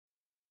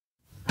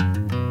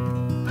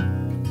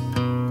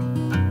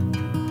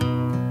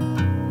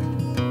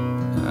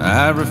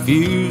I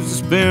refuse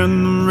to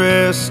spend the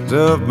rest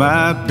of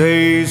my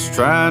days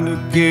trying to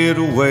get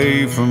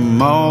away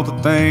from all the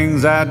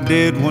things I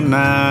did when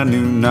I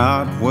knew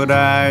not what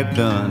I had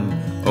done.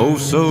 Oh,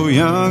 so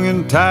young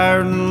and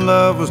tired, and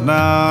love was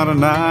not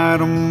an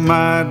item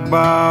I'd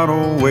bought.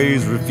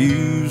 Always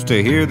refused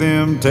to hear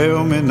them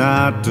tell me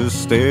not to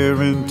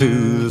stare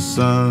into the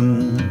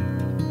sun.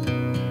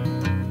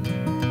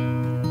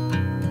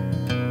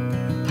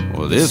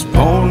 Well, this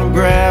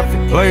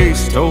pornographic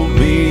place told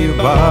me a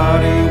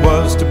body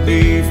was to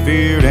be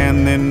feared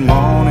and then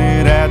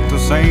wanted at the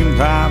same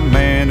time.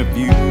 Man, if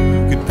you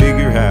could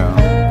figure how.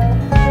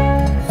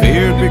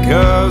 Feared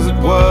because it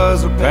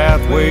was a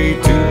pathway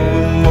to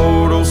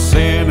immortal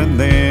sin, and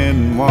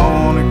then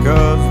wanted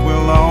cause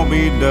we'll all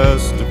be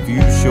dust a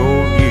few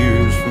short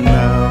years from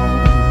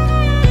now.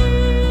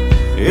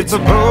 It's a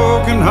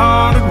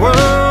broken-hearted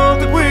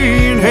world that we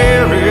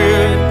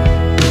inherit.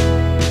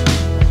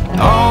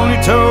 All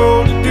you're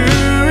told to do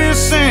is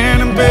sin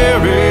and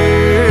bury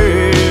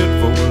it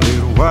for a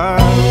little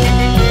while.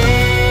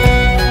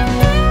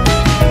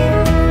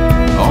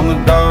 On the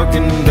dark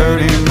and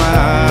dirty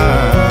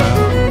mile.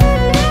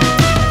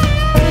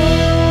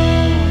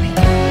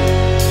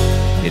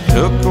 It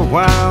took a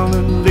while,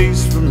 at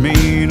least for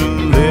me, to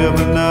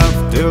live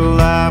enough till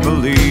I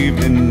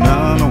believed in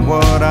none of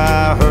what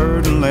I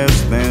heard and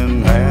less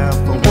than half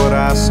of what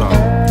I saw.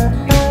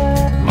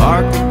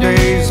 Market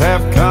days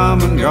have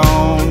come and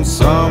gone.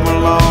 Some are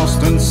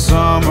lost and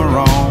some are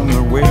on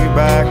their way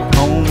back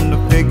home to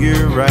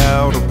figure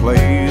out a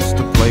place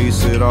to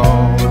place it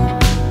all.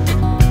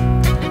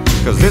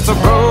 Cause it's a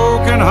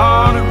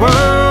broken-hearted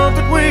world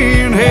that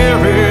we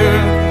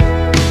inherit.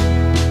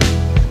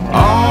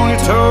 All you're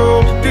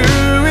told to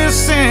do is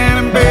sin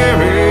and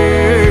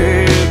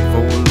bury it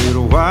for a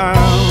little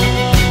while.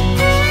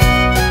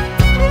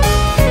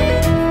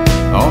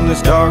 On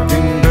this dark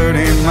and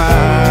dirty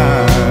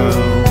mile.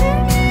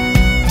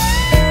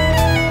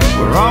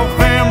 We're all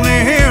family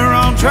here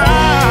on trial.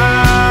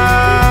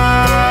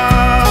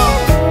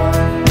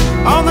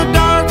 On the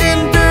dark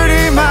and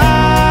dirty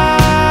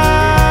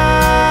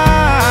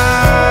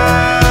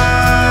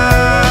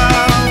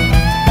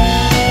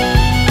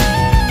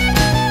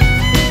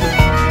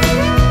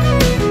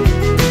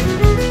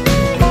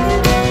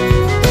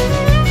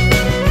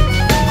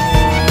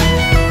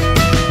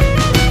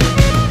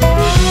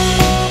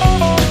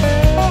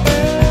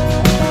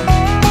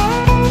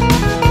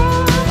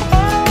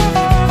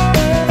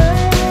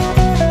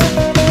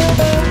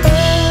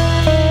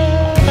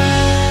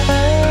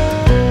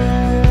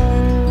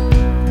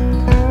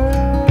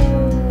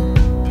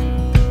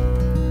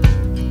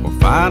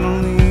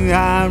Finally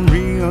I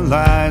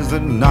realized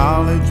that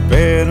knowledge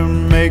better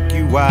make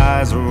you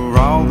wiser.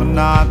 All the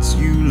knots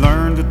you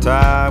learn to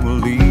tie will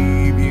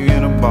leave you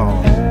in a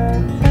ball.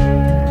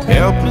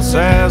 Helpless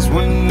as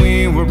when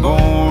we were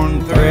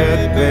born,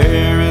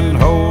 threadbare and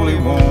wholly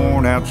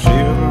worn out,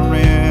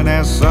 shivering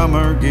as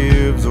summer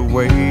gives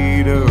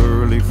away to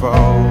early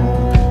fall.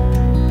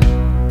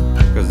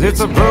 Cause it's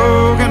a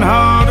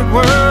broken-hearted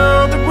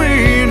world that we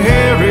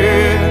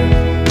inherit.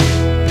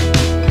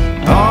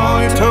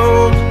 All you're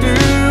told to do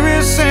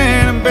is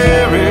sin and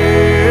bury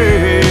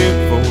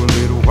it for a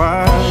little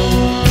while.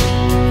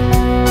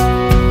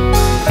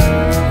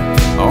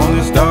 On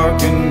this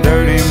dark and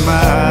dirty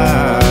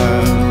mile.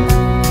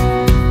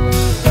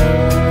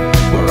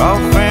 We're all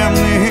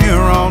family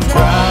here on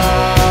trial.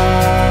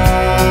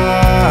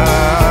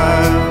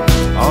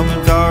 On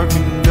the dark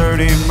and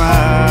dirty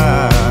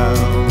mile.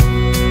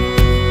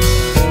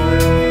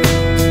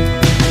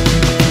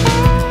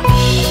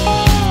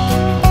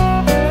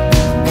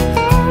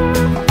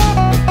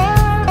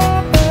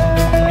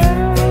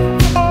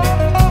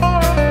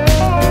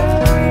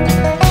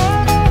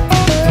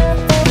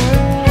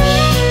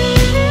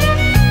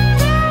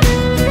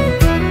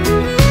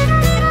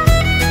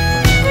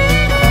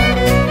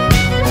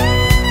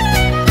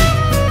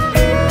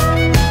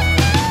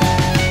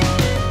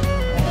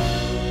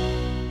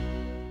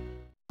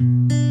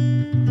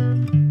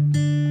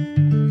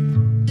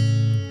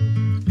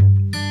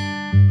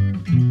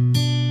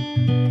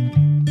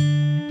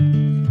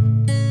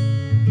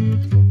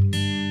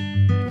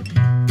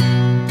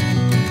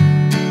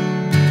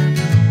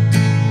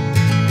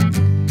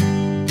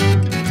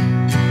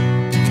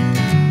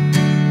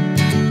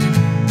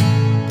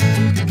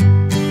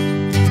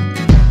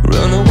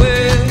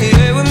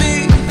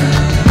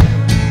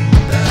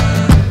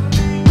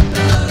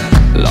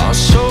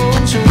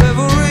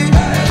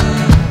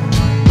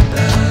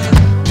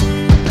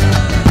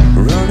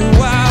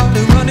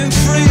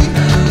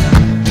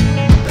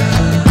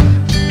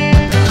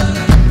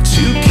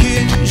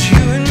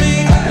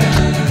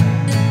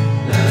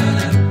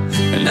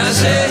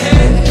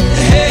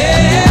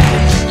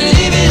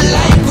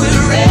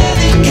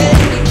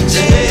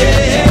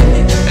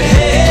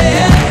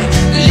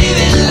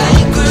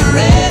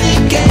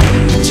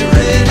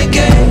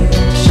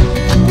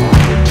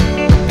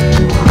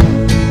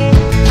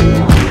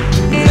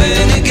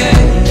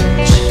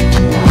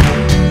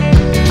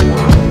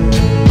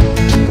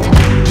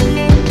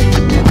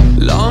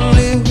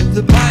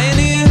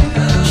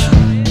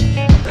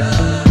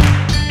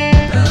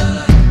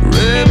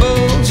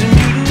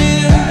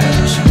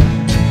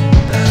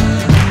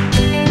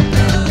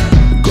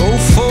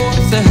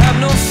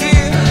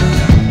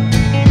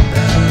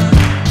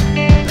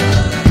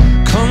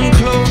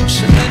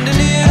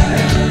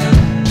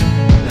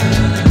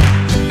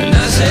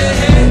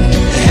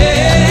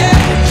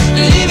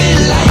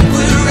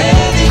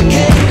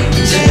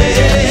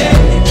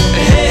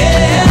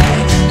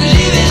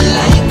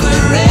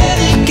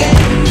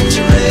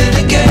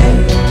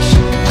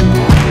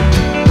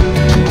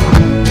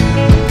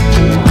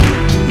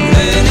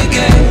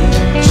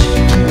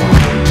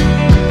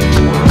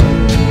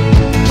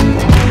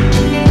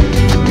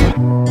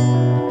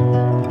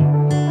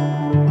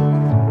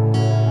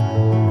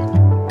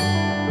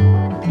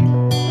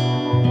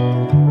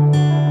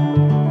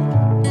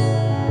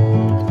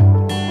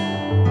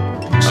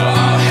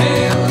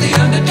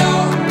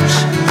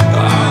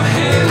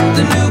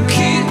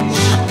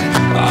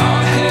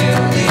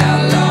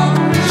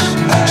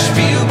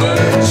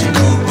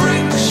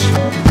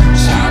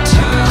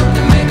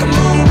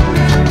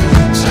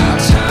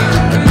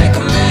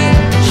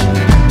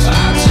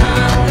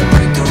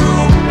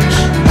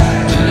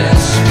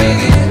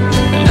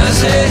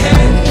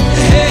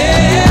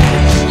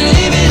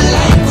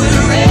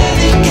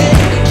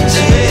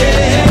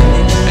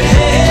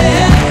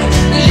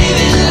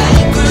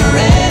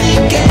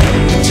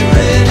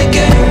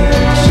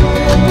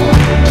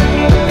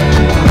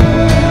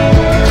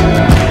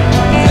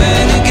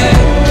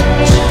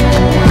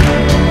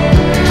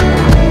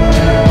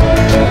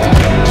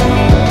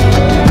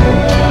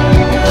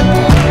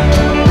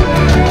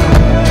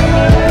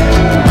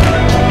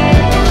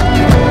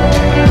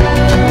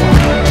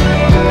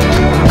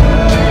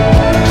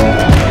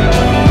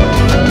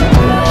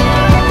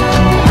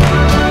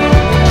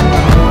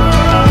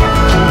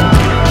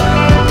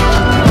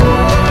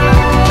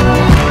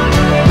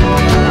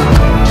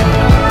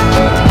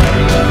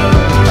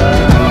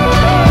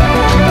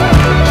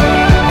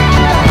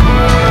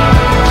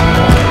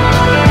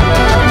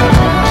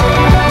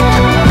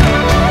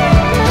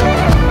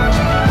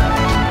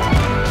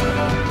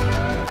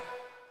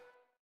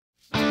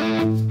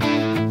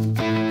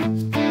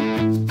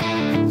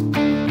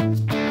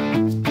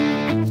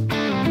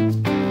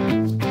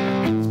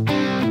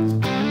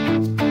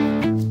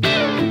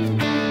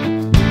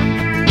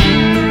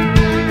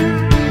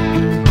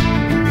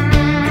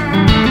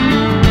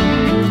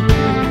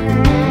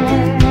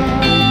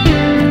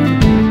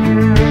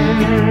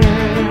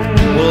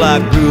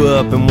 grew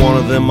up in one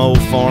of them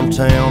old farm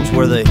towns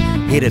where they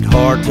hit it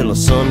hard till the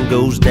sun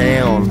goes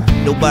down.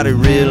 Nobody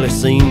really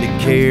seemed to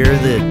care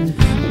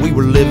that we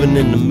were living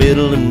in the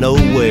middle of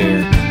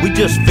nowhere. We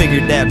just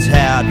figured that's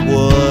how it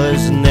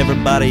was, and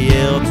everybody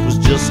else was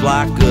just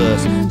like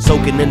us,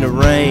 soaking in the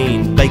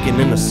rain, baking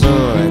in the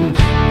sun.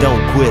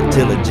 Don't quit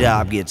till the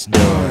job gets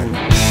done.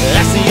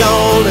 That's the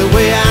only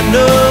way I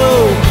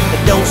know.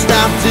 Don't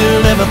stop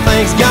till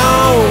everything's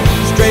gone.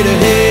 Straight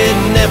ahead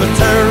and never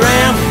turn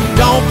around.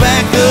 Don't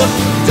back up,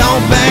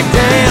 don't back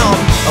down.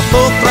 A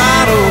full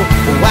throttle,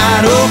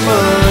 wide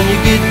open. You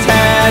get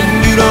tired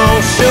and you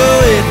don't show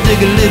it.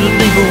 Dig a little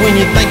deeper when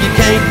you think you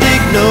can't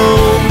dig no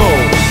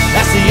more.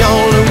 That's the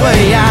only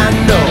way I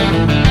know.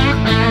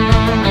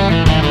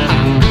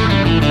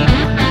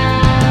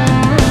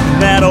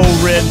 That old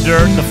red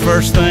dirt, the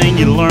first thing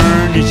you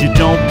learn is you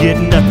don't get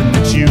nothing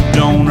that you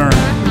don't earn.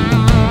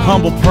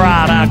 Humble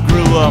pride I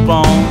grew up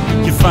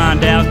on. You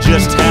find out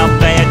just how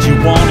bad you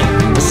want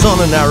it. The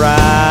sun in our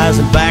eyes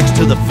and backs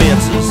to the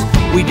fences.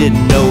 We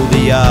didn't know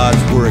the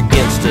odds were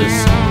against us.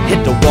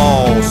 Hit the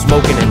wall,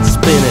 smoking and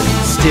spinning.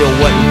 Still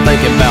wasn't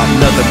thinking about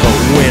nothing but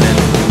winning.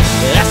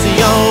 That's the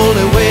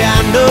only way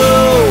I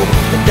know.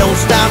 Don't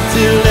stop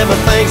till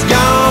everything's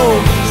gone.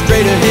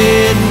 Straight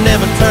ahead and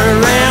never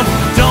turn around.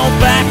 Don't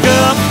back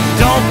up,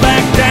 don't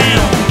back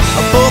down.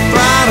 A full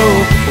throttle,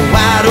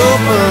 wide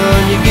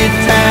open. You get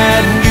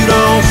tired and you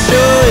don't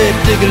show it.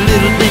 Dig a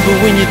little deeper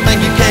when you think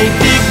you can't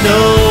dig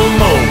no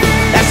more.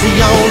 That's the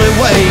only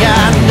way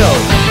I know.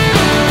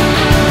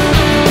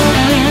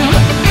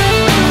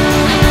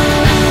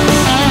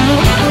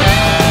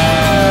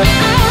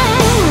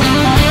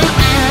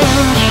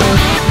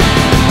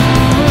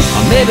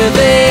 Maybe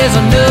there's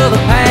another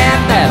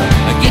path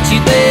that'll get you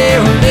there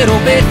a little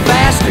bit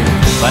faster,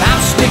 but I'm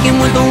sticking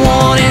with the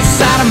one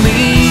inside of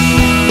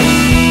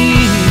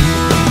me.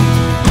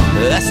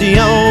 That's the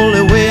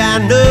only way I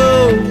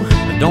know.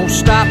 Don't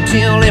stop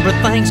till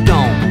everything's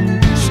gone.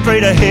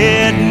 Straight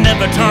ahead,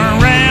 never turn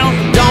around.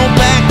 Don't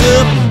back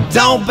up,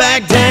 don't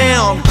back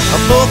down. A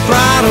full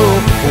throttle,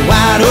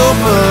 wide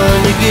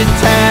open. You get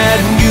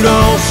tired and you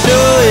don't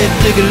show it.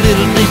 Dig a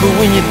little deeper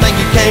when you think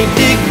you can't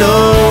dig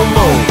no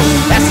more.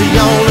 That's the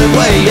only